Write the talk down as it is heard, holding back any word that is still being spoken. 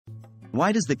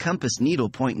Why does the compass needle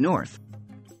point north?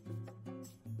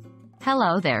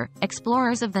 Hello there,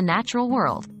 explorers of the natural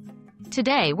world.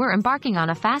 Today we're embarking on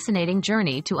a fascinating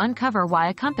journey to uncover why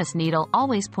a compass needle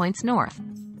always points north.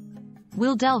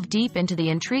 We'll delve deep into the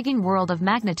intriguing world of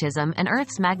magnetism and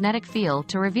Earth's magnetic field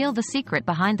to reveal the secret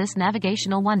behind this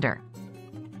navigational wonder.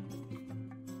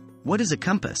 What is a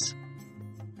compass?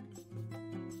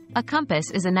 A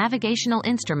compass is a navigational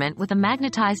instrument with a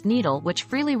magnetized needle which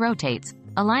freely rotates,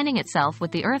 aligning itself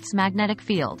with the Earth's magnetic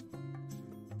field.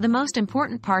 The most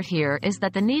important part here is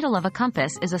that the needle of a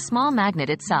compass is a small magnet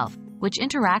itself, which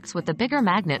interacts with the bigger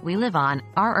magnet we live on,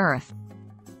 our Earth.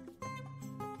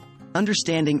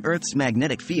 Understanding Earth's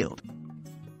magnetic field.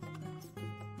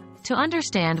 To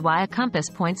understand why a compass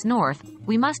points north,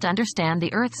 we must understand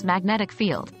the Earth's magnetic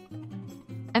field.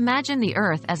 Imagine the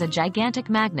Earth as a gigantic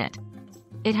magnet.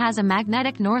 It has a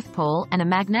magnetic north pole and a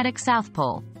magnetic south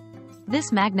pole.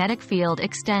 This magnetic field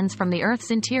extends from the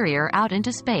Earth's interior out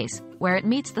into space, where it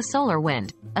meets the solar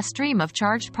wind, a stream of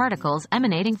charged particles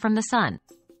emanating from the sun.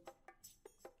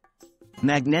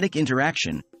 Magnetic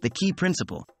interaction, the key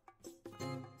principle.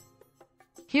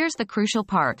 Here's the crucial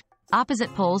part.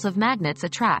 Opposite poles of magnets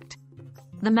attract.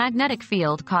 The magnetic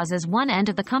field causes one end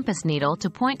of the compass needle to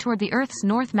point toward the Earth's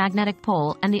north magnetic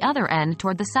pole and the other end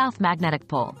toward the south magnetic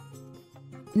pole.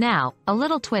 Now, a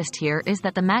little twist here is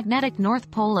that the magnetic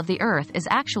north pole of the Earth is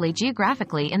actually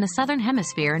geographically in the southern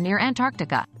hemisphere near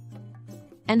Antarctica.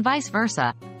 And vice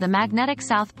versa, the magnetic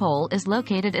south pole is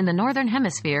located in the northern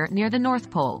hemisphere near the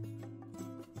North Pole.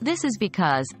 This is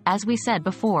because, as we said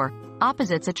before,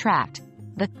 opposites attract.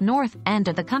 The north end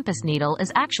of the compass needle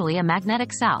is actually a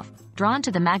magnetic south, drawn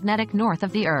to the magnetic north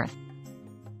of the Earth.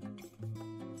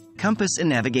 Compass and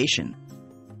navigation.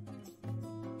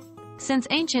 Since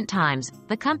ancient times,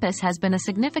 the compass has been a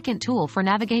significant tool for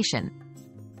navigation.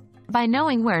 By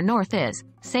knowing where north is,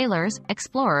 sailors,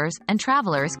 explorers, and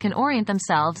travelers can orient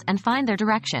themselves and find their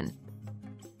direction.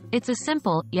 It's a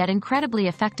simple, yet incredibly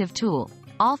effective tool,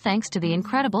 all thanks to the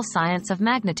incredible science of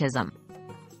magnetism.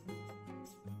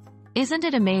 Isn't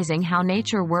it amazing how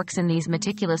nature works in these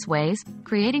meticulous ways,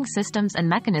 creating systems and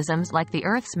mechanisms like the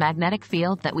Earth's magnetic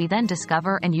field that we then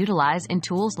discover and utilize in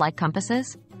tools like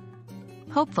compasses?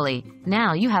 Hopefully,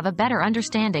 now you have a better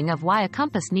understanding of why a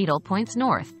compass needle points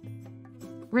north.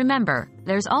 Remember,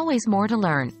 there's always more to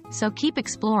learn, so keep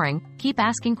exploring, keep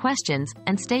asking questions,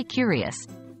 and stay curious.